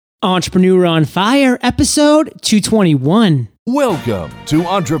Entrepreneur on Fire, episode 221. Welcome to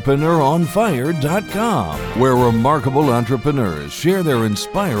EntrepreneurOnFire.com, where remarkable entrepreneurs share their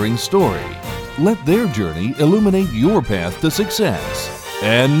inspiring story. Let their journey illuminate your path to success.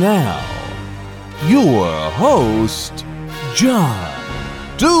 And now, your host, John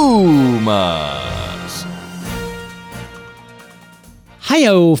Dumas.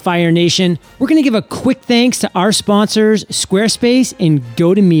 Hi-yo, Fire Nation. We're going to give a quick thanks to our sponsors, Squarespace and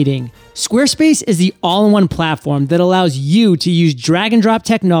GoToMeeting. Squarespace is the all-in-one platform that allows you to use drag-and-drop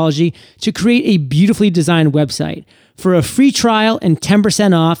technology to create a beautifully designed website. For a free trial and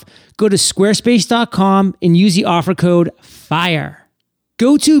 10% off, go to squarespace.com and use the offer code FIRE.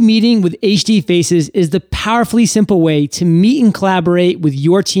 GoToMeeting with HD Faces is the powerfully simple way to meet and collaborate with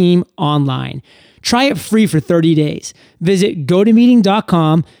your team online. Try it free for 30 days. Visit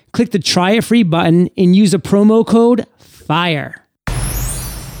gotomeeting.com, click the Try It Free button, and use a promo code FIRE.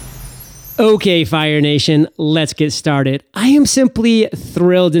 Okay, Fire Nation, let's get started. I am simply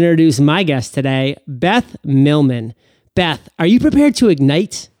thrilled to introduce my guest today, Beth Millman. Beth, are you prepared to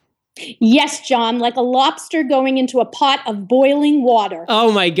ignite? Yes, John, like a lobster going into a pot of boiling water.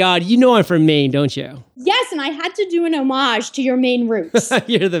 Oh my God, you know I'm from Maine, don't you? Yes, and I had to do an homage to your Maine roots.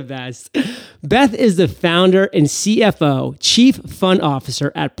 You're the best. Beth is the founder and CFO, Chief Fun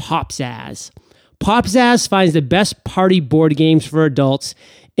Officer at Popzazz. Popzazz finds the best party board games for adults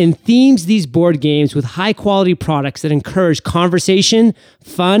and themes these board games with high-quality products that encourage conversation,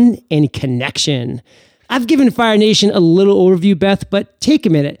 fun, and connection. I've given Fire Nation a little overview, Beth, but take a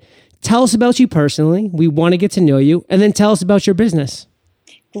minute. Tell us about you personally. We want to get to know you, and then tell us about your business.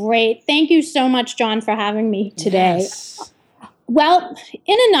 Great. Thank you so much, John, for having me today. Yes. Well,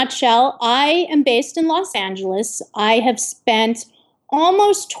 in a nutshell, I am based in Los Angeles. I have spent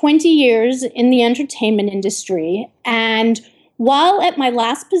almost 20 years in the entertainment industry. And while at my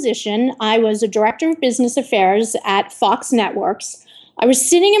last position, I was a director of business affairs at Fox Networks. I was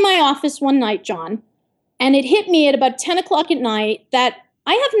sitting in my office one night, John, and it hit me at about 10 o'clock at night that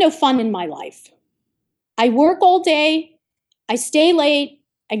I have no fun in my life. I work all day, I stay late,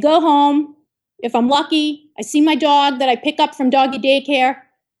 I go home. If I'm lucky, I see my dog that I pick up from doggy daycare,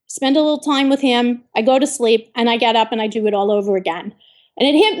 spend a little time with him, I go to sleep, and I get up and I do it all over again. And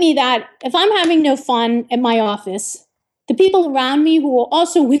it hit me that if I'm having no fun at my office, the people around me who were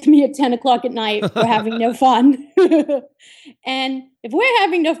also with me at 10 o'clock at night were having no fun. And if we're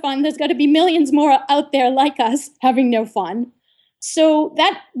having no fun, there's got to be millions more out there like us having no fun. So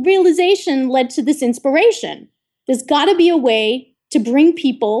that realization led to this inspiration. There's got to be a way to bring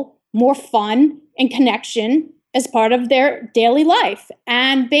people more fun and connection as part of their daily life.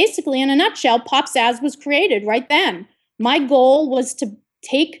 And basically, in a nutshell, Popzazz was created right then. My goal was to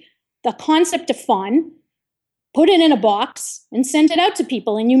take the concept of fun, put it in a box, and send it out to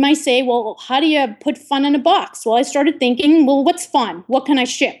people. And you might say, well, how do you put fun in a box? Well, I started thinking, well, what's fun? What can I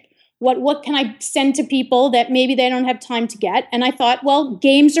ship? What can I send to people that maybe they don't have time to get? And I thought, well,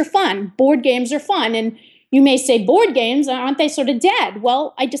 games are fun. Board games are fun. And you may say, board games, aren't they sort of dead?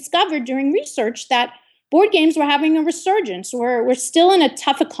 Well, I discovered during research that board games were having a resurgence. We're still in a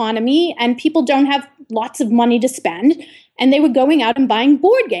tough economy and people don't have lots of money to spend. And they were going out and buying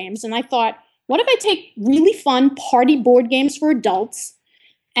board games. And I thought, what if I take really fun party board games for adults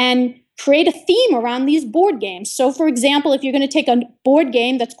and create a theme around these board games? So, for example, if you're going to take a board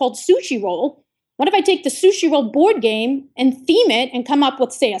game that's called Sushi Roll, what if I take the Sushi Roll board game and theme it and come up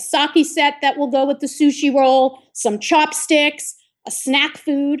with, say, a sake set that will go with the sushi roll, some chopsticks, a snack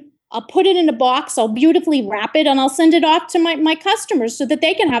food. I'll put it in a box, I'll beautifully wrap it, and I'll send it off to my customers so that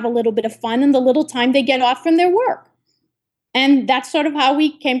they can have a little bit of fun in the little time they get off from their work. And that's sort of how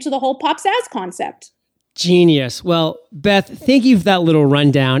we came to the whole Popzazz concept. Genius. Well, Beth, thank you for that little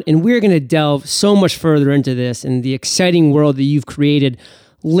rundown. And we're going to delve so much further into this and the exciting world that you've created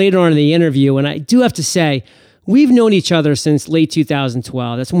later on in the interview. And I do have to say, we've known each other since late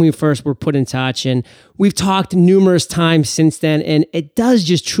 2012. That's when we first were put in touch. And we've talked numerous times since then. And it does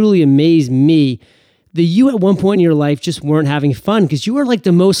just truly amaze me that you at one point in your life just weren't having fun, because you are like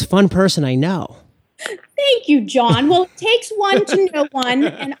the most fun person I know. Thank you, John. Well, it takes one to know one,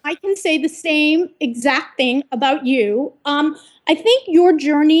 and I can say the same exact thing about you. I think your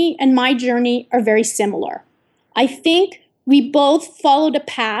journey and my journey are very similar. I think we both followed a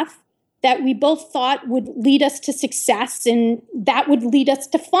path that we both thought would lead us to success, and that would lead us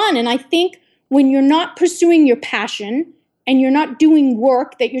to fun. And I think when you're not pursuing your passion and you're not doing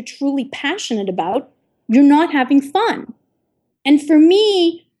work that you're truly passionate about, you're not having fun. And for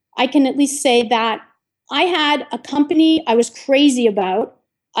me, I can at least say that I had a company I was crazy about.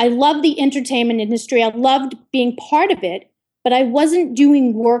 I loved the entertainment industry. I loved being part of it. but I wasn't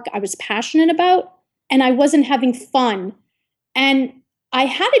doing work I was passionate about, and I wasn't having fun. And I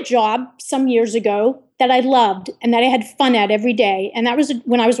had a job some years ago that I loved and that I had fun at every day. And that was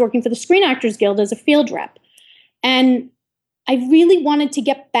when I was working for the Screen Actors Guild as a field rep. And I really wanted to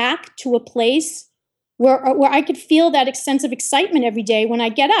get back to a place where I could feel that sense of excitement every day when I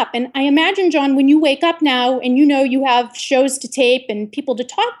get up. And I imagine, John, when you wake up now and you know you have shows to tape and people to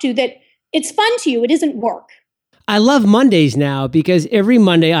talk to, that it's fun to you. It isn't work. I love Mondays now because every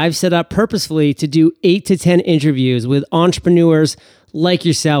Monday I've set up purposefully to do 8 to 10 interviews with entrepreneurs like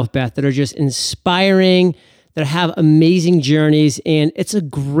yourself, Beth, that are just inspiring, that have amazing journeys. And it's a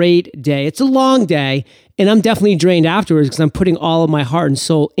great day. It's a long day. And I'm definitely drained afterwards because I'm putting all of my heart and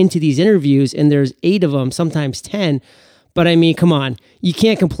soul into these interviews. And there's 8 of them, sometimes 10. But I mean, come on. You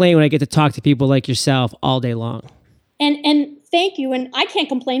can't complain when I get to talk to people like yourself all day long. And thank you. And I can't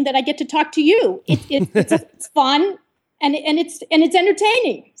complain that I get to talk to you. It's fun and it's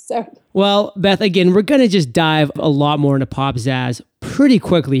entertaining. So, well, Beth, again, we're going to just dive a lot more into Popzazz pretty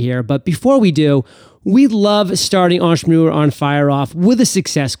quickly here. But before we do, we love starting Entrepreneur on Fire off with a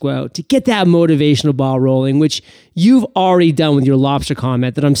success quote to get that motivational ball rolling, which you've already done with your lobster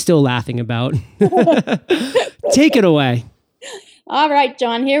comment that I'm still laughing about. Take it away. All right,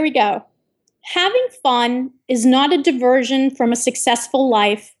 John, here we go. Having fun is not a diversion from a successful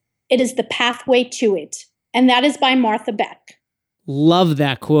life. It is the pathway to it. And that is by Martha Beck. Love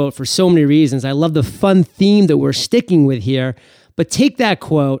that quote for so many reasons. I love the fun theme that we're sticking with here. But take that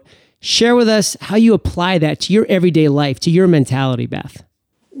quote, share with us how you apply that to your everyday life, to your mentality, Beth.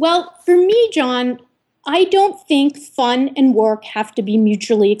 Well, for me, John, I don't think fun and work have to be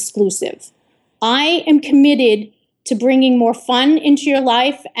mutually exclusive. I am committed to bringing more fun into your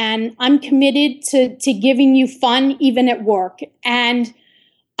life, and I'm committed to giving you fun even at work. And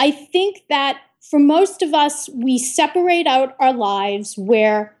I think that for most of us, we separate out our lives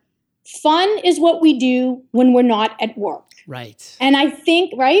where fun is what we do when we're not at work. Right. And I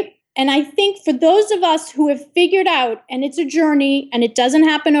think, right? And I think for those of us who have figured out, and it's a journey and it doesn't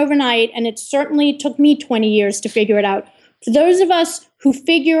happen overnight, and it certainly took me 20 years to figure it out. For those of us who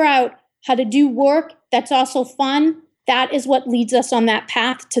figure out how to do work that's also fun, that is what leads us on that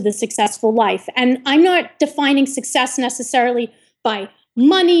path to the successful life. And I'm not defining success necessarily by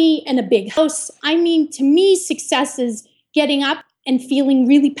money and a big house. I mean, to me, success is getting up and feeling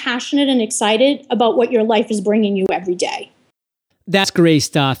really passionate and excited about what your life is bringing you every day. That's great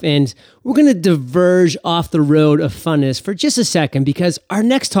stuff. And we're going to diverge off the road of funness for just a second because our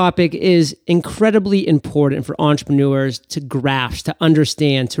next topic is incredibly important for entrepreneurs to grasp, to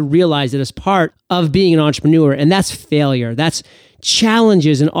understand, to realize that as part of being an entrepreneur, and that's failure. That's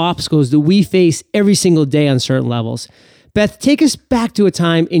challenges and obstacles that we face every single day on certain levels. Beth, take us back to a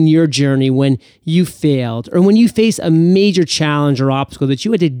time in your journey when you failed or when you faced a major challenge or obstacle that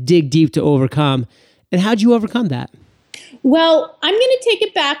you had to dig deep to overcome. And how'd you overcome that? Well, I'm going to take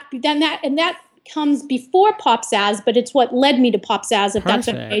it back, and that comes before Popzazz, but it's what led me to Popzazz, if that's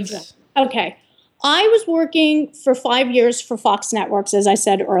okay. Okay. I was working for 5 years for Fox Networks, as I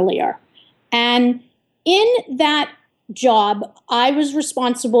said earlier. And in that job, I was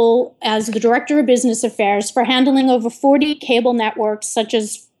responsible as the Director of Business Affairs for handling over 40 cable networks, such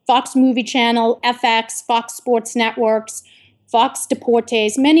as Fox Movie Channel, FX, Fox Sports Networks, Fox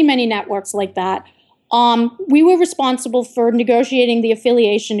Deportes, many, many networks like that. We were responsible for negotiating the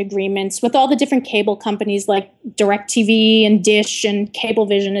affiliation agreements with all the different cable companies like DirecTV and Dish and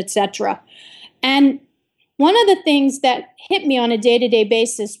Cablevision, etc. And one of the things that hit me on a day-to-day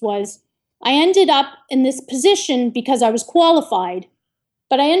basis was I ended up in this position because I was qualified,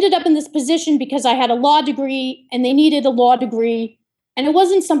 but I ended up in this position because I had a law degree and they needed a law degree, and it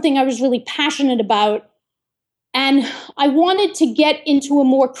wasn't something I was really passionate about. And I wanted to get into a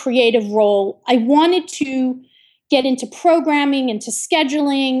more creative role. I wanted to get into programming, into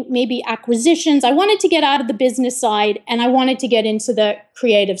scheduling, maybe acquisitions. I wanted to get out of the business side and I wanted to get into the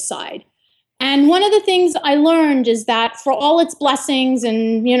creative side. And one of the things I learned is that for all its blessings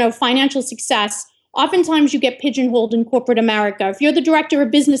and, financial success, oftentimes you get pigeonholed in corporate America. If you're the Director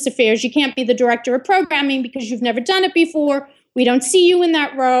of Business Affairs, you can't be the Director of Programming because you've never done it before. We don't see you in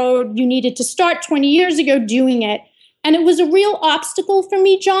that road. You needed to start 20 years ago doing it. And it was a real obstacle for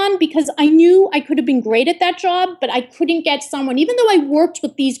me, John, because I knew I could have been great at that job, but I couldn't get someone, even though I worked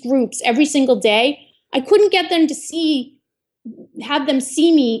with these groups every single day, I couldn't get them to have them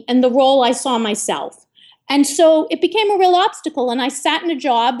see me in the role I saw myself. And so it became a real obstacle. And I sat in a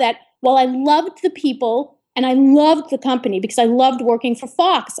job that, while I loved the people and I loved the company because I loved working for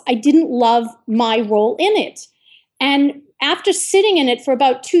Fox, I didn't love my role in it. And after sitting in it for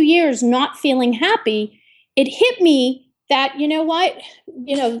about 2 years, not feeling happy, it hit me that, you know what,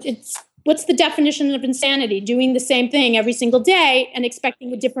 what's the definition of insanity? Doing the same thing every single day and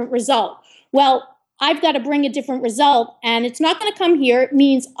expecting a different result. Well, I've got to bring a different result, and it's not going to come here. It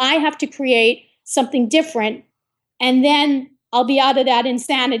means I have to create something different, and then I'll be out of that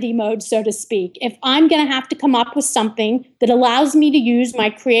insanity mode, so to speak. If I'm going to have to come up with something that allows me to use my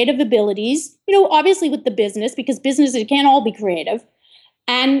creative abilities, obviously with the business, because business, it can't all be creative.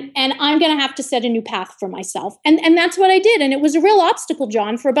 And I'm going to have to set a new path for myself. And that's what I did. And it was a real obstacle,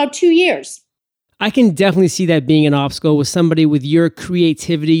 John, for about 2 years. I can definitely see that being an obstacle with somebody with your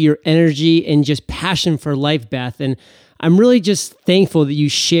creativity, your energy, and just passion for life, Beth. And I'm really just thankful that you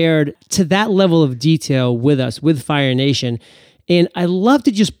shared to that level of detail with us, with Fire Nation. And I'd love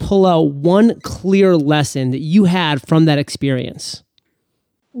to just pull out one clear lesson that you had from that experience.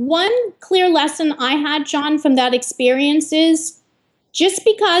 One clear lesson I had, John, from that experience is just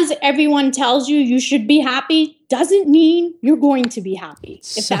because everyone tells you you should be happy doesn't mean you're going to be happy.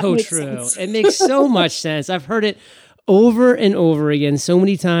 If that makes sense. It makes so much sense. I've heard it over and over again so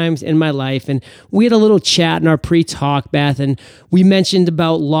many times in my life. And we had a little chat in our pre-talk, Beth, and we mentioned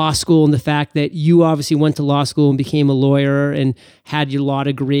about law school and the fact that you obviously went to law school and became a lawyer and had your law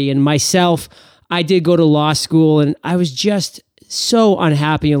degree. And myself, I did go to law school, and I was just so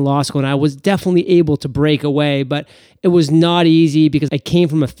unhappy in law school, and I was definitely able to break away, but it was not easy because I came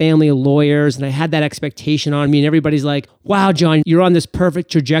from a family of lawyers and I had that expectation on me, and everybody's like, wow, John, you're on this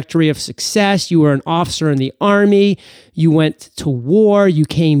perfect trajectory of success. You were an officer in the Army. You went to war. You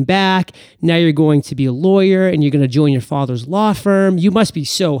came back. Now you're going to be a lawyer and you're going to join your father's law firm. You must be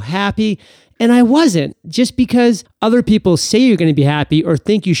so happy. And I wasn't. Just because other people say you're going to be happy or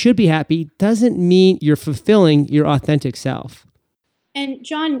think you should be happy doesn't mean you're fulfilling your authentic self. And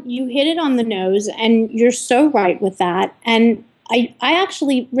John, you hit it on the nose, and you're so right with that. And I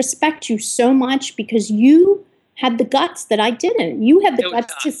actually respect you so much because you had the guts that I didn't. You had the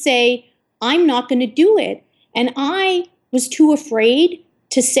guts to say, I'm not going to do it. And I was too afraid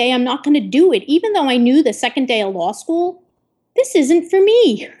to say I'm not going to do it, even though I knew the second day of law school, this isn't for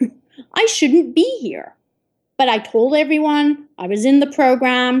me. I shouldn't be here. But I told everyone I was in the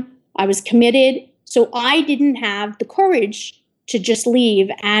program, I was committed, so I didn't have the courage to just leave.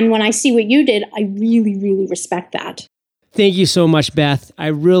 And when I see what you did, I really, really respect that. Thank you so much, Beth. I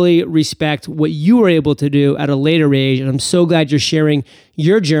really respect what you were able to do at a later age, and I'm so glad you're sharing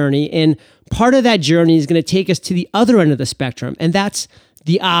your journey. And part of that journey is going to take us to the other end of the spectrum, and that's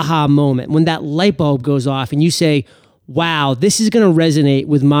the aha moment, when that light bulb goes off and you say, wow, this is going to resonate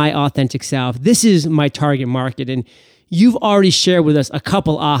with my authentic self. This is my target market. And you've already shared with us a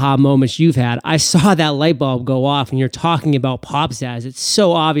couple aha moments you've had. I saw that light bulb go off and you're talking about Popzazz. It's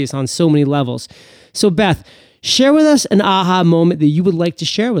so obvious on so many levels. So Beth, share with us an aha moment that you would like to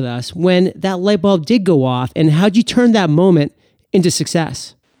share with us when that light bulb did go off, and how'd you turn that moment into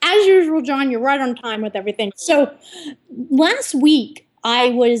success? As usual, John, you're right on time with everything. So last week, I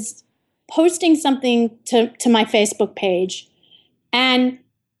was posting something to my Facebook page, and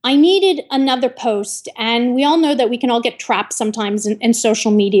I needed another post, and we all know that we can all get trapped sometimes in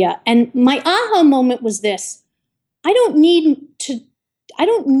social media. And my aha moment was this: I don't need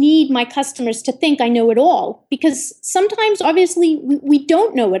my customers to think I know it all, because sometimes, obviously, we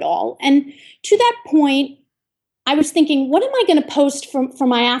don't know it all. And to that point, I was thinking, what am I going to post for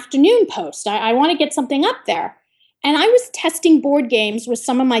my afternoon post? I want to get something up there. And I was testing board games with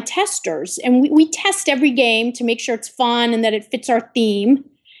some of my testers, and we test every game to make sure it's fun and that it fits our theme.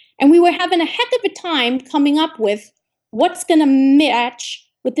 And we were having a heck of a time coming up with what's going to match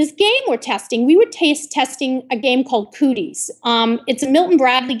with this game we're testing. We were testing a game called Cooties. It's a Milton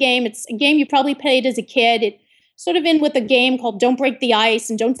Bradley game. It's a game you probably played as a kid. It sort of in with a game called Don't Break the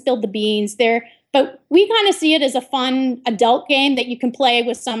Ice and Don't Spill the Beans there. But we kind of see it as a fun adult game that you can play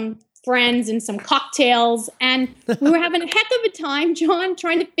with some friends and some cocktails. And we were having a heck of a time, John,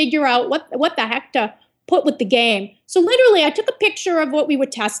 trying to figure out what the heck to put with the game. So literally, I took a picture of what we were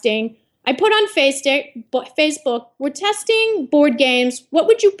testing. I put on Facebook, we're testing board games. What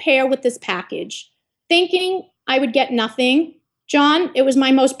would you pair with this package? Thinking I would get nothing. John, it was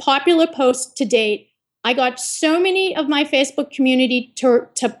my most popular post to date. I got so many of my Facebook community to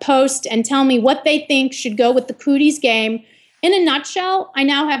post and tell me what they think should go with the Cooties game. In a nutshell, I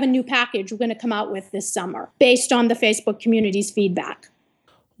now have a new package we're going to come out with this summer based on the Facebook community's feedback.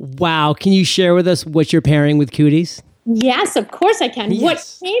 Wow. Can you share with us what you're pairing with Cooties? Yes, of course I can. Yes.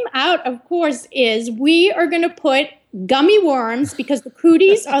 What came out, of course, is we are going to put gummy worms, because the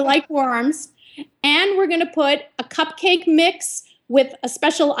Cooties are like worms, and we're going to put a cupcake mix with a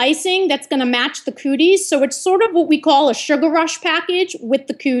special icing that's going to match the Cooties. So it's sort of what we call a sugar rush package with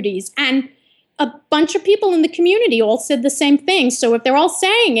the Cooties. And a bunch of people in the community all said the same thing. So if they're all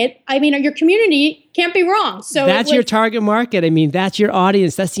saying it, I mean, your community can't be wrong. So that's your target market. I mean, that's your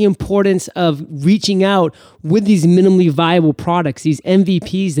audience. That's the importance of reaching out with these minimally viable products, these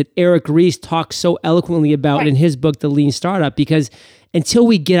MVPs that Eric Ries talks so eloquently about in his book, The Lean Startup, because until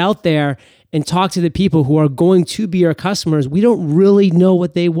we get out there and talk to the people who are going to be our customers, we don't really know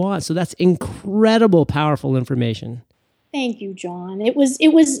what they want. So that's incredible, powerful information. Thank you, John. It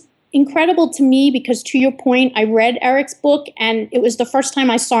was incredible to me because, to your point, I read Eric's book and it was the first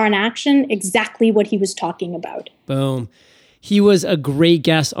time I saw in action exactly what he was talking about. Boom. He was a great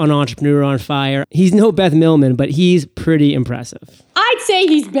guest on Entrepreneur on Fire. He's no Beth Millman, but he's pretty impressive. I'd say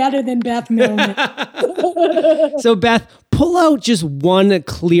he's better than Beth Millman. So Beth, pull out just one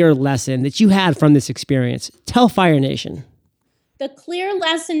clear lesson that you had from this experience. Tell Fire Nation. The clear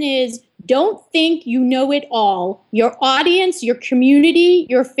lesson is, don't think you know it all. Your audience, your community,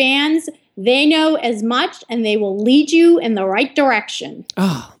 your fans, they know as much and they will lead you in the right direction.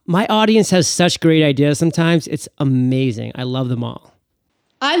 Oh, my audience has such great ideas sometimes. It's amazing. I love them all.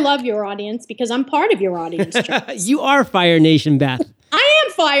 I love your audience because I'm part of your audience. You are Fire Nation, Beth. I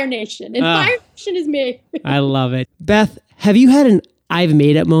am Fire Nation, and Fire Nation is me. I love it. Beth, have you had an I've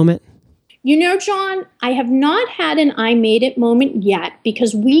made it moment? You know, John, I have not had an I made it moment yet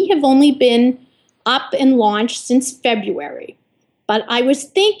because we have only been up and launched since February. But I was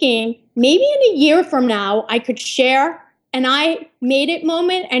thinking maybe in a year from now, I could share an I made it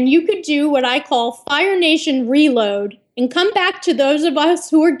moment and you could do what I call Fire Nation Reload and come back to those of us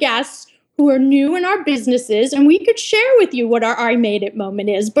who are guests who are new in our businesses and we could share with you what our I made it moment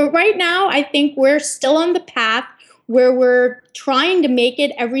is. But right now, I think we're still on the path where we're trying to make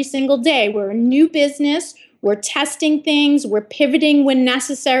it every single day. We're a new business. We're testing things. We're pivoting when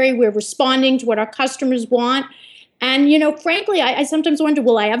necessary. We're responding to what our customers want. And, you know, frankly, I sometimes wonder,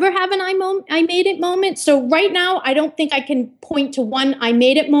 will I ever have an I made it moment? So right now, I don't think I can point to one I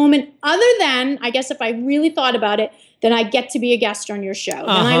made it moment other than, I guess if I really thought about it, then I get to be a guest on your show. And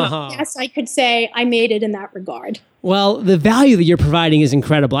I guess I could say I made it in that regard. Well, the value that you're providing is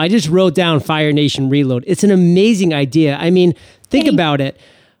incredible. I just wrote down Fire Nation Reload. It's an amazing idea. I mean, think about it.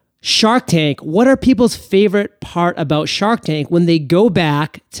 Shark Tank, what are people's favorite part about Shark Tank when they go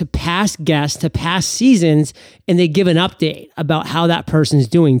back to past guests, to past seasons, and they give an update about how that person's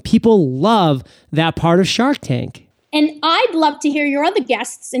doing? People love that part of Shark Tank. And I'd love to hear your other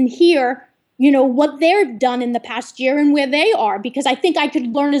guests and hear, you know, what they've done in the past year and where they are, because I think I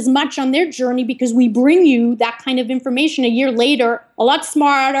could learn as much on their journey because we bring you that kind of information a year later, a lot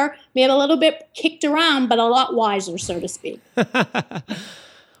smarter, maybe a little bit kicked around, but a lot wiser, so to speak.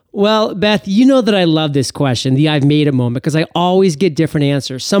 Well, Beth, you know that I love this question, the I've made it moment, because I always get different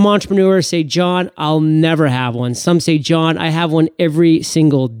answers. Some entrepreneurs say, John, I'll never have one. Some say, John, I have one every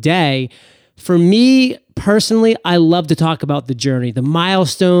single day. For me, personally, I love to talk about the journey, the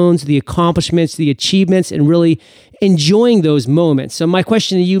milestones, the accomplishments, the achievements, and really enjoying those moments. So my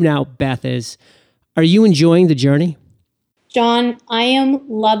question to you now, Beth, is, are you enjoying the journey? John, I am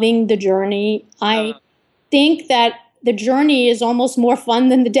loving the journey. I think that the journey is almost more fun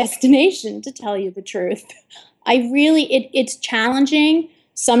than the destination, to tell you the truth. It's challenging.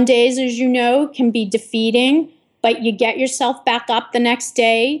 Some days, as you know, can be defeating, but you get yourself back up the next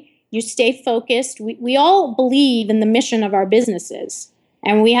day. You stay focused. We all believe in the mission of our businesses,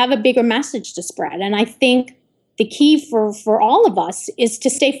 and we have a bigger message to spread. And I think the key for all of us is to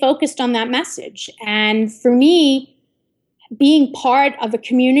stay focused on that message. And for me, being part of a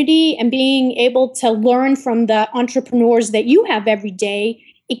community and being able to learn from the entrepreneurs that you have every day,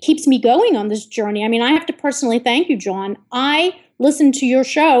 it keeps me going on this journey. I mean, I have to personally thank you, John. I listened to your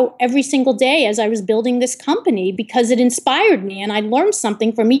show every single day as I was building this company because it inspired me and I learned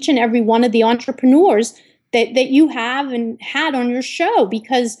something from each and every one of the entrepreneurs that you have and had on your show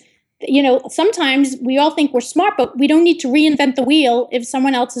because, you know, sometimes we all think we're smart, but we don't need to reinvent the wheel if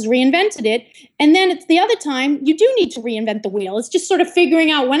someone else has reinvented it. And then it's the other time you do need to reinvent the wheel. It's just sort of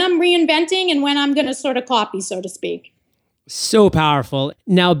figuring out when I'm reinventing and when I'm going to sort of copy, so to speak. So powerful.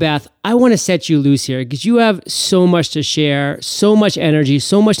 Now, Beth, I want to set you loose here because you have so much to share, so much energy,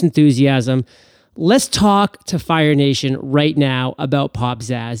 so much enthusiasm. Let's talk to Fire Nation right now about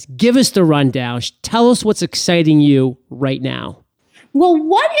Popzazz. Give us the rundown. Tell us what's exciting you right now. Well,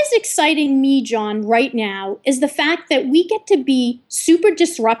 what is exciting me, John, right now is the fact that we get to be super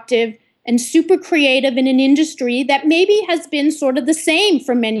disruptive and super creative in an industry that maybe has been sort of the same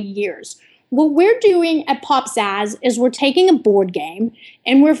for many years. what we're doing at Popzazz is we're taking a board game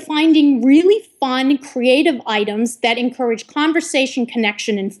and we're finding really fun, creative items that encourage conversation,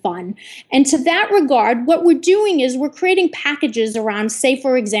 connection, and fun. And to that regard, what we're doing is we're creating packages around, say,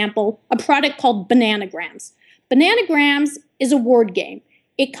 for example, a product called Bananagrams. Bananagrams is a word game.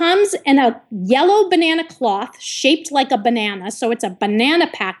 It comes in a yellow banana cloth shaped like a banana, so it's a banana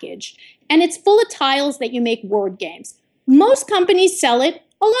package, and it's full of tiles that you make word games. Most companies sell it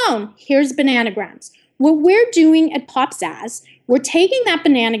alone. Here's Bananagrams. What we're doing at Popzazz, we're taking that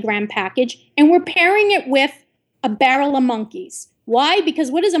Bananagram package and we're pairing it with a barrel of monkeys. Why?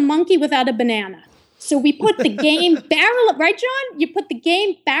 Because what is a monkey without a banana? So we put the game barrel, right, John? You put the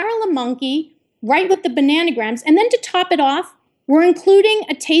game barrel of monkey right with the Bananagrams, and then to top it off, we're including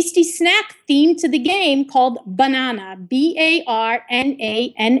a tasty snack theme to the game called Banana, Barnana.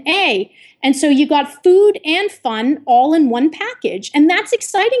 And so you got food and fun all in one package. And that's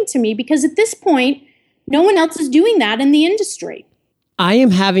exciting to me because at this point, no one else is doing that in the industry. I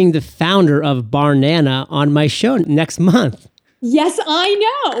am having the founder of Barnana on my show next month. Yes, I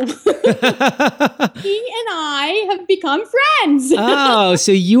know. He and I have become friends. Oh,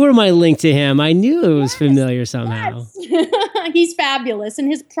 so you were my link to him. I knew it was familiar somehow. Yes. He's fabulous. And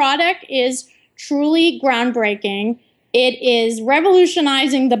his product is truly groundbreaking. It is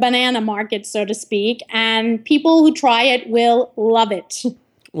revolutionizing the banana market, so to speak. And people who try it will love it.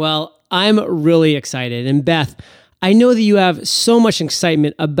 Well, I'm really excited. And Beth, I know that you have so much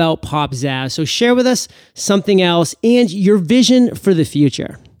excitement about Popzazz, so share with us something else and your vision for the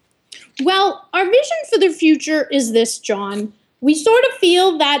future. Well, our vision for the future is this, John. We sort of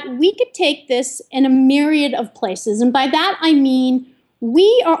feel that we could take this in a myriad of places. And by that, I mean,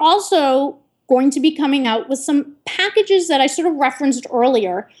 we are also going to be coming out with some packages that I sort of referenced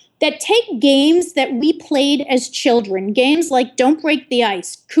earlier that take games that we played as children, games like Don't Break the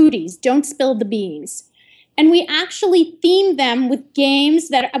Ice, Cooties, Don't Spill the Beans. And we actually theme them with games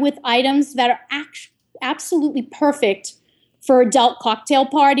with items that are absolutely perfect for adult cocktail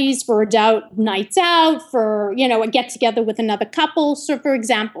parties, for adult nights out, for, a get-together with another couple. So, for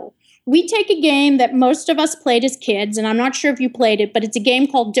example, we take a game that most of us played as kids, and I'm not sure if you played it, but it's a game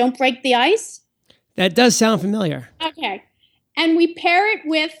called Don't Break the Ice. That does sound familiar. Okay. And we pair it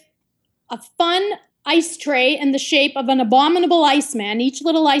with a fun ice tray in the shape of an abominable Iceman. Each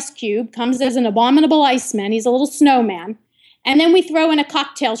little ice cube comes as an abominable Iceman. He's a little snowman. And then we throw in a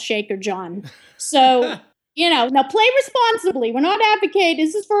cocktail shaker, John. So, now play responsibly. We're not advocating.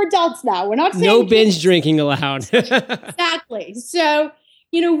 This is for adults now. We're not saying no binge drinking allowed. Exactly. So,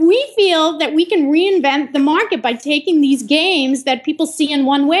 we feel that we can reinvent the market by taking these games that people see in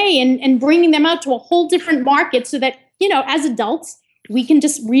one way and bringing them out to a whole different market so that, as adults, we can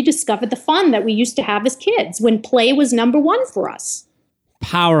just rediscover the fun that we used to have as kids when play was number one for us.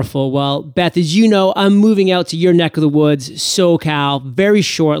 Powerful. Well, Beth, as you know, I'm moving out to your neck of the woods, SoCal, very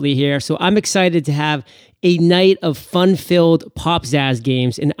shortly here. So I'm excited to have a night of fun-filled Popzazz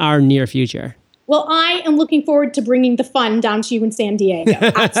games in our near future. Well, I am looking forward to bringing the fun down to you in San Diego.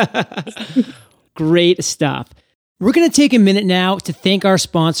 Great stuff. We're going to take a minute now to thank our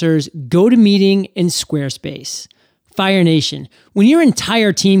sponsors, GoToMeeting and Squarespace. Fire Nation, when your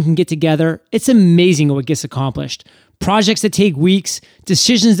entire team can get together, it's amazing what gets accomplished. Projects that take weeks,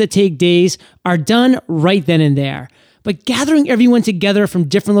 decisions that take days are done right then and there. But gathering everyone together from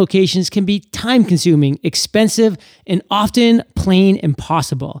different locations can be time-consuming, expensive, and often plain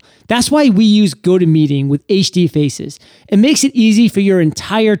impossible. That's why we use GoToMeeting with HD Faces. It makes it easy for your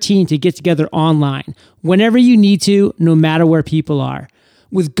entire team to get together online, whenever you need to, no matter where people are.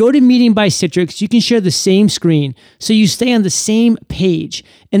 With GoToMeeting by Citrix, you can share the same screen, so you stay on the same page.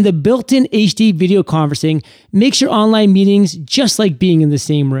 And the built-in HD video conferencing makes your online meetings just like being in the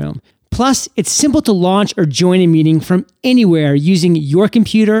same room. Plus, it's simple to launch or join a meeting from anywhere using your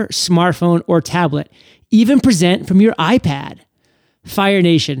computer, smartphone, or tablet. Even present from your iPad. Fire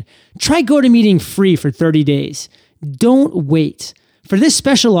Nation, try GoToMeeting free for 30 days. Don't wait. For this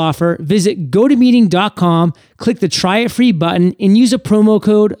special offer, visit gotomeeting.com, click the Try It Free button, and use a promo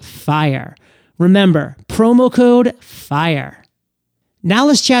code FIRE. Remember, promo code FIRE. Now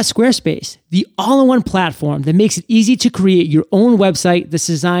let's chat Squarespace, the all-in-one platform that makes it easy to create your own website that's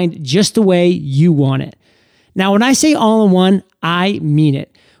designed just the way you want it. Now, when I say all-in-one, I mean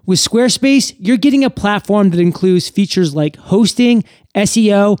it. With Squarespace, you're getting a platform that includes features like hosting,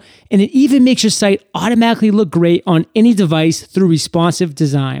 SEO, and it even makes your site automatically look great on any device through responsive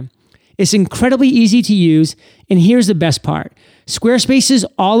design. It's incredibly easy to use, and here's the best part. Squarespace's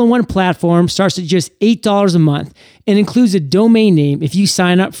all-in-one platform starts at just $8 a month and includes a domain name if you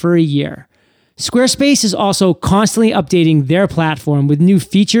sign up for a year. Squarespace is also constantly updating their platform with new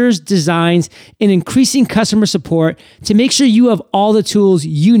features, designs, and increasing customer support to make sure you have all the tools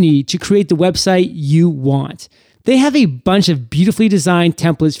you need to create the website you want. They have a bunch of beautifully designed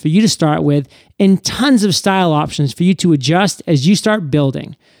templates for you to start with and tons of style options for you to adjust as you start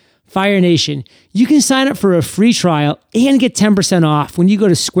building. Fire Nation, you can sign up for a free trial and get 10% off when you go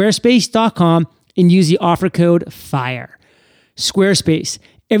to squarespace.com and use the offer code FIRE. Squarespace,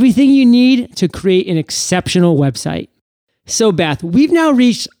 everything you need to create an exceptional website. So Beth, we've now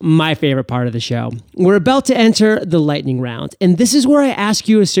reached my favorite part of the show. We're about to enter the lightning round, and this is where I ask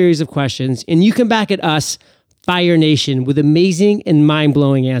you a series of questions, and you come back at us, Fire Nation, with amazing and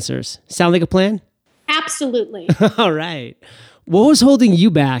mind-blowing answers. Sound like a plan? Absolutely. All right. What was holding you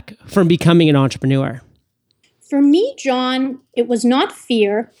back from becoming an entrepreneur? For me, John, it was not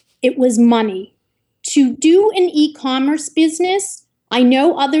fear, it was money. To do an e-commerce business, I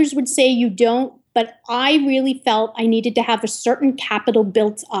know others would say you don't, but I really felt I needed to have a certain capital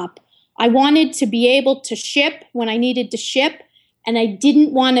built up. I wanted to be able to ship when I needed to ship, and I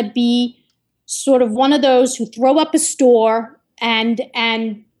didn't want to be sort of one of those who throw up a store and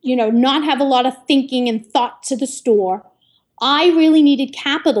not have a lot of thinking and thought to the store. I really needed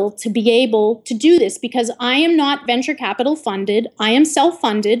capital to be able to do this because I am not venture capital funded. I am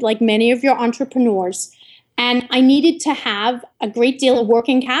self-funded like many of your entrepreneurs. And I needed to have a great deal of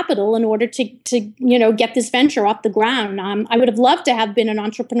working capital in order to get this venture off the ground. I would have loved to have been an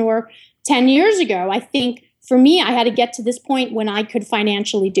entrepreneur 10 years ago. I think for me, I had to get to this point when I could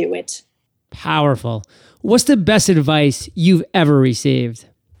financially do it. Powerful. What's the best advice you've ever received?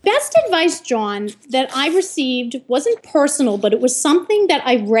 Best advice, John, that I received wasn't personal, but it was something that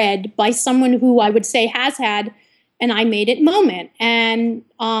I read by someone who I would say has had an I Made It moment. And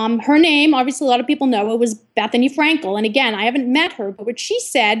her name, obviously a lot of people know it, was Bethany Frankel. And again, I haven't met her, but what she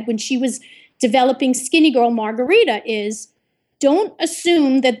said when she was developing Skinny Girl Margarita is, don't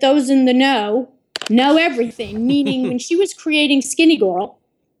assume that those in the know everything. Meaning when she was creating Skinny Girl,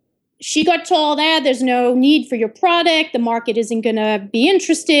 she got told, there's no need for your product. The market isn't going to be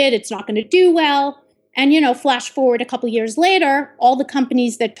interested. It's not going to do well. And, flash forward a couple years later, all the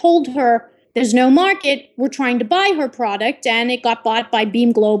companies that told her there's no market were trying to buy her product, and it got bought by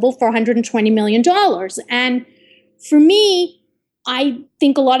Beam Global for $120 million. And for me, I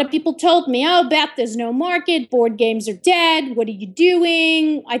think a lot of people told me, Beth, there's no market. Board games are dead. What are you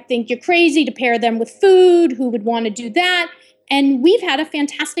doing? I think you're crazy to pair them with food. Who would want to do that? And we've had a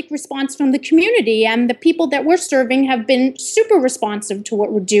fantastic response from the community, and the people that we're serving have been super responsive to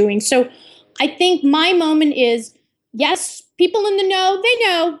what we're doing. So I think my moment is, yes, people in the know, they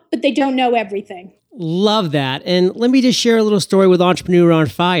know, but they don't know everything. Love that. And let me just share a little story with Entrepreneur on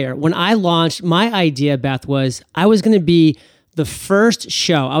Fire. When I launched, my idea, Beth, was I was going to be the first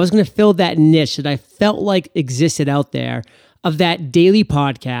show. I was going to fill that niche that I felt like existed out there of that daily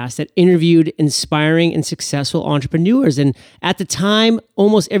podcast that interviewed inspiring and successful entrepreneurs. And at the time,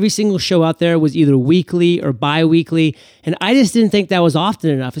 almost every single show out there was either weekly or bi-weekly. And I just didn't think that was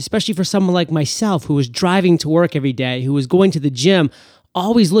often enough, especially for someone like myself who was driving to work every day, who was going to the gym,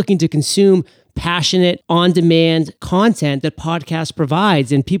 always looking to consume passionate, on-demand content that podcast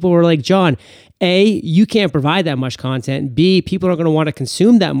provides. And people were like, John, A, you can't provide that much content. B, people are going to want to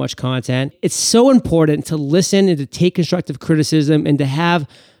consume that much content. It's so important to listen and to take constructive criticism and to have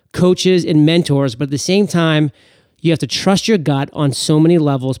coaches and mentors. But at the same time, you have to trust your gut on so many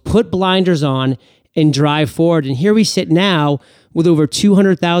levels, put blinders on, and drive forward. And here we sit now with over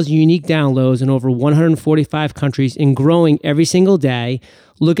 200,000 unique downloads in over 145 countries and growing every single day.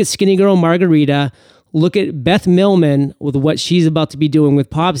 Look at Skinny Girl Margarita. Look at Beth Millman with what she's about to be doing with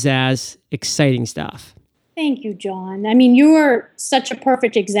Popzazz. Exciting stuff. Thank you, John. I mean, you are such a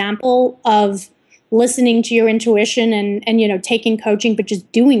perfect example of listening to your intuition and taking coaching, but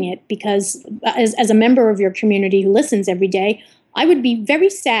just doing it, because as a member of your community who listens every day, I would be very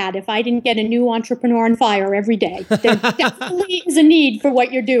sad if I didn't get a new entrepreneur on fire every day. There definitely is a need for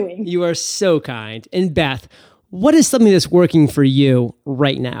what you're doing. You are so kind. And Beth, what is something that's working for you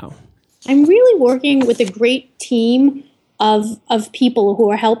right now? I'm really working with a great team of people who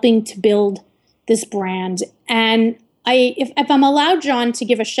are helping to build this brand. And if I'm allowed, John, to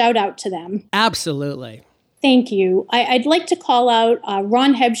give a shout out to them. Absolutely. Thank you. I'd like to call out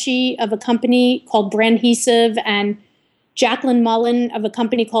Ron Hebsche of a company called Brandhesive and Jacqueline Mullen of a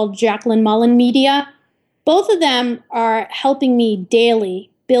company called Jacqueline Mullen Media. Both of them are helping me daily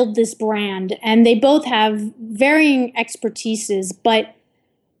build this brand, and they both have varying expertises, but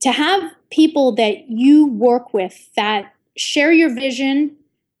to have people that you work with that share your vision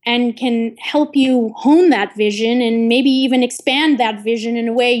and can help you hone that vision and maybe even expand that vision in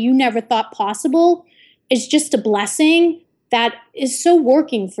a way you never thought possible is just a blessing that is so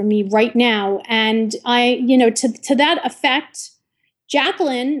working for me right now. And to that effect,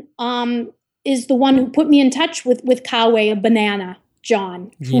 Jacqueline is the one who put me in touch with Kawe, a banana,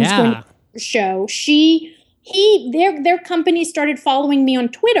 John, who's going to the show. Their company started following me on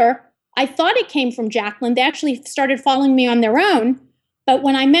Twitter. I thought it came from Jacqueline. They actually started following me on their own. But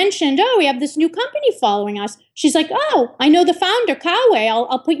when I mentioned, we have this new company following us, she's like, I know the founder, Kawe.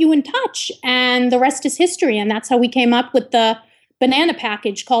 I'll put you in touch. And the rest is history. And that's how we came up with the banana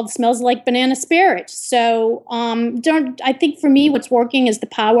package called Smells Like Banana Spirit. So I think for me, what's working is the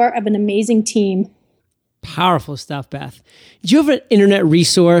power of an amazing team. Powerful stuff, Beth. Do you have an internet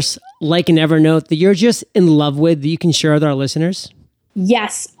resource like an Evernote that you're just in love with that you can share with our listeners?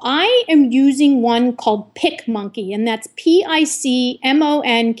 Yes, I am using one called PicMonkey, and that's PICMONKEY.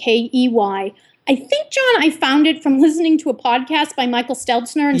 I think, John, I found it from listening to a podcast by Michael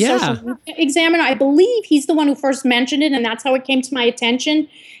Stelzner and Social Media Examiner. I believe he's the one who first mentioned it, and that's how it came to my attention.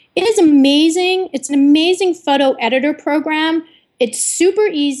 It is amazing. It's an amazing photo editor program. It's super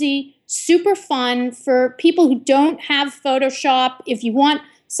easy, super fun for people who don't have Photoshop. If you want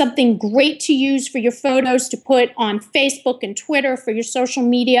something great to use for your photos to put on Facebook and Twitter for your social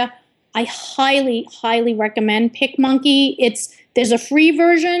media, I highly, highly recommend PicMonkey. There's a free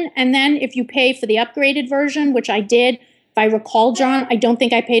version, and then if you pay for the upgraded version, which I did, if I recall, John, I don't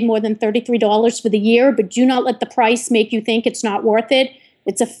think I paid more than $33 for the year, but do not let the price make you think it's not worth it.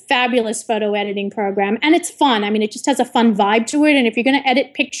 It's a fabulous photo editing program, and it's fun. I mean, it just has a fun vibe to it, and if you're going to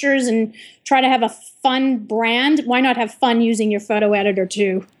edit pictures and try to have a fun brand, why not have fun using your photo editor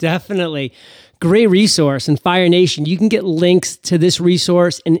too? Definitely. Great resource. And Fire Nation, you can get links to this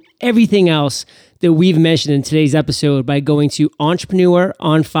resource and everything else that we've mentioned in today's episode by going to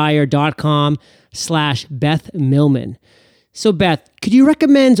entrepreneuronfire.com/Beth Millman. So Beth, could you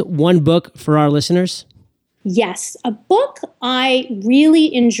recommend one book for our listeners? Yes, a book I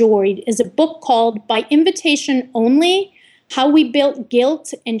really enjoyed is a book called By Invitation Only, How We Built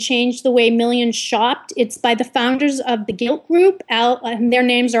Guilt and Changed the Way Millions Shopped. It's by the founders of the Guilt Group. Their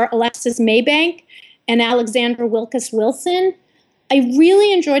names are Alexis Maybank and Alexandra Wilkes Wilson. I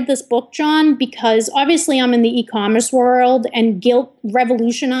really enjoyed this book, John, because obviously I'm in the e-commerce world, and Guilt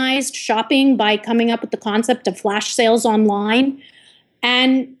revolutionized shopping by coming up with the concept of flash sales online.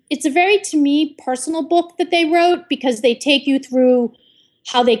 And it's a very, to me, personal book that they wrote because they take you through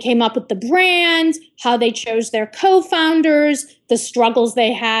how they came up with the brand, how they chose their co-founders, the struggles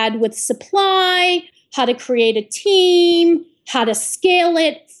they had with supply, how to create a team, how to scale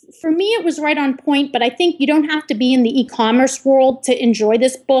it. For me, it was right on point, but I think you don't have to be in the e-commerce world to enjoy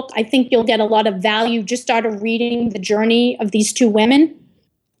this book. I think you'll get a lot of value just out of reading the journey of these two women.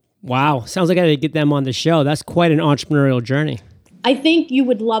 Wow. Sounds like I got to get them on the show. That's quite an entrepreneurial journey. I think you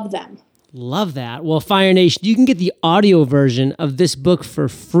would love them. Love that. Well, Fire Nation, you can get the audio version of this book for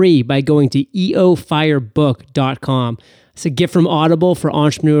free by going to eofirebook.com. It's a gift from Audible for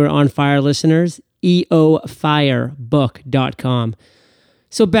Entrepreneur on Fire listeners, eofirebook.com.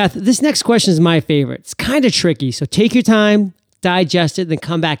 So Beth, this next question is my favorite. It's kind of tricky, so take your time, digest it, then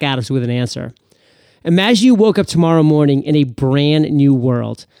come back at us with an answer. Imagine you woke up tomorrow morning in a brand new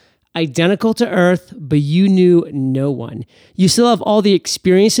world. Identical to Earth, but you knew no one. You still have all the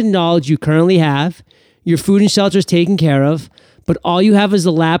experience and knowledge you currently have. Your food and shelter is taken care of, but all you have is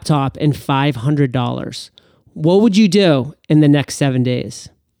a laptop and $500. What would you do in the next 7 days?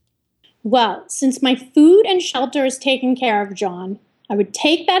 Well, since my food and shelter is taken care of, John, I would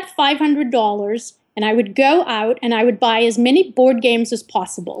take that $500 and I would go out and I would buy as many board games as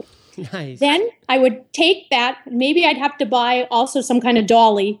possible. Nice. Then I would take that, maybe I'd have to buy also some kind of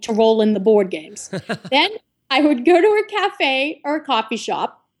dolly to roll in the board games. Then I would go to a cafe or a coffee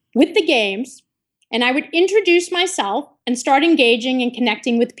shop with the games, and I would introduce myself and start engaging and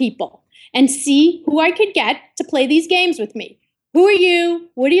connecting with people and see who I could get to play these games with me. Who are you?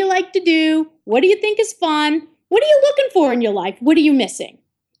 What do you like to do? What do you think is fun? What are you looking for in your life? What are you missing?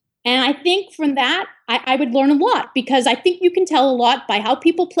 And I think from that, I would learn a lot, because I think you can tell a lot by how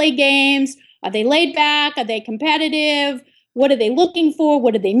people play games. Are they laid back? Are they competitive? What are they looking for?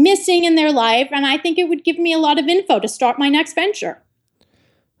 What are they missing in their life? And I think it would give me a lot of info to start my next venture.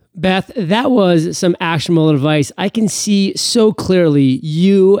 Beth, that was some actionable advice. I can see so clearly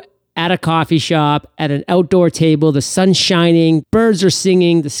you at a coffee shop, at an outdoor table, the sun's shining, birds are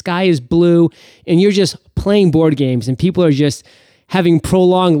singing, the sky is blue, and you're just playing board games, and people are just having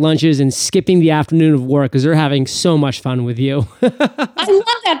prolonged lunches and skipping the afternoon of work because they're having so much fun with you. I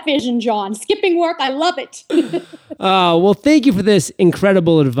love that vision, John. Skipping work, I love it. Well, thank you for this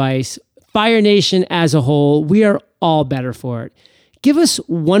incredible advice. Fire Nation as a whole, we are all better for it. Give us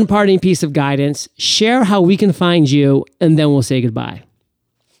one parting piece of guidance, share how we can find you, and then we'll say goodbye.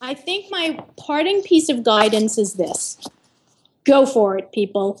 I think my parting piece of guidance is this. Go for it,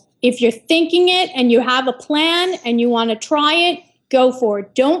 people. If you're thinking it and you have a plan and you want to try it, go for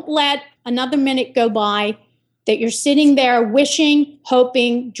it. Don't let another minute go by that you're sitting there wishing,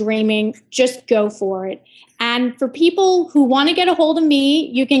 hoping, dreaming. Just go for it. And for people who want to get a hold of me,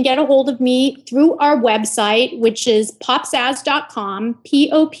 you can get a hold of me through our website, which is popzazz.com,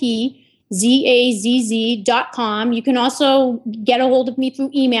 popzazz.com. You can also get a hold of me through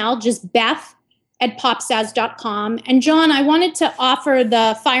email, just Beth@popzazz.com. And John, I wanted to offer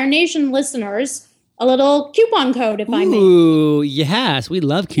the Fire Nation listeners a little coupon code, if I may. Ooh, yes. We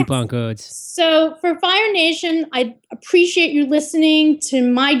love coupon codes. So for Fire Nation, I appreciate you listening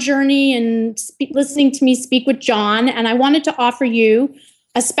to my journey and listening to me speak with John. And I wanted to offer you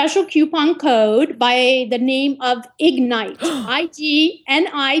a special coupon code by the name of Ignite, Ignite. And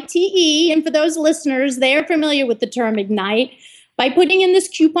for those listeners, they are familiar with the term Ignite. By putting in this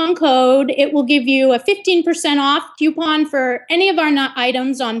coupon code, it will give you a 15% off coupon for any of our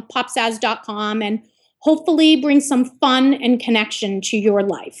items on popzazz.com and hopefully bring some fun and connection to your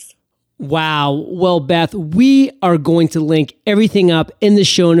life. Wow. Well, Beth, we are going to link everything up in the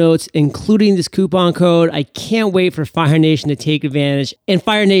show notes, including this coupon code. I can't wait for Fire Nation to take advantage. And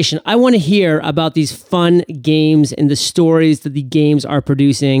Fire Nation, I want to hear about these fun games and the stories that the games are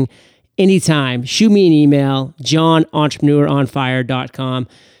producing. Anytime, shoot me an email, john@entrepreneuronfire.com.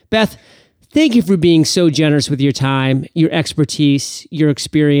 Beth, thank you for being so generous with your time, your expertise, your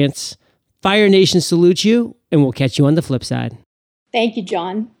experience. Fire Nation salutes you, and we'll catch you on the flip side. Thank you,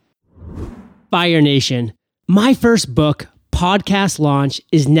 John. Fire Nation, my first book, Podcast Launch,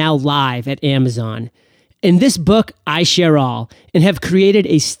 is now live at Amazon. In this book, I share all and have created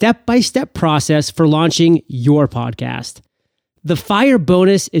a step-by-step process for launching your podcast. The Fire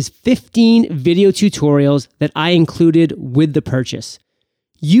bonus is 15 video tutorials that I included with the purchase.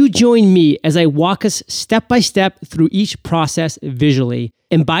 You join me as I walk us step by step through each process visually,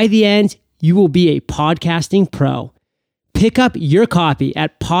 and by the end, you will be a podcasting pro. Pick up your copy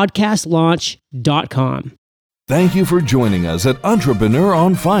at podcastlaunch.com. Thank you for joining us at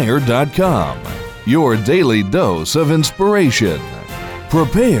entrepreneuronfire.com, your daily dose of inspiration.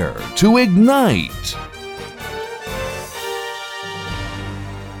 Prepare to ignite.